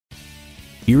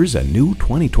Here's a new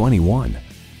 2021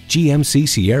 GMC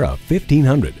Sierra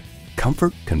 1500.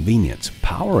 Comfort, convenience,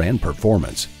 power, and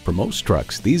performance. For most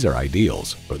trucks, these are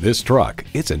ideals. For this truck,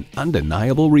 it's an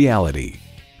undeniable reality.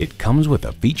 It comes with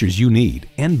the features you need,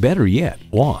 and better yet,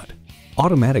 want.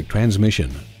 Automatic transmission,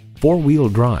 four-wheel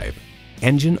drive,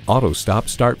 engine auto stop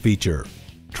start feature,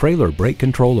 trailer brake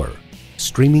controller,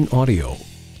 streaming audio,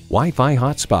 Wi-Fi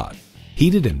hotspot,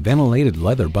 heated and ventilated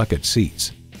leather bucket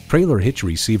seats, trailer hitch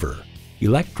receiver,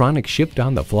 electronic shift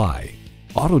on the fly,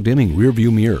 auto-dimming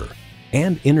rearview mirror,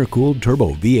 and intercooled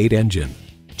turbo V8 engine.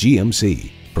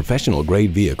 GMC, professional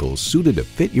grade vehicles suited to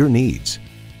fit your needs.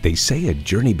 They say a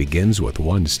journey begins with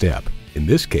one step. In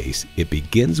this case, it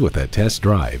begins with a test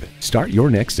drive. Start your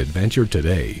next adventure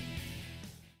today.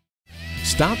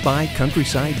 Stop by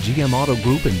Countryside GM Auto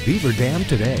Group in Beaver Dam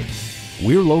today.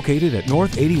 We're located at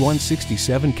North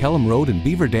 8167 Kellom Road in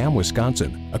Beaver Dam,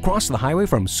 Wisconsin, across the highway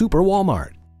from Super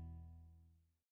Walmart.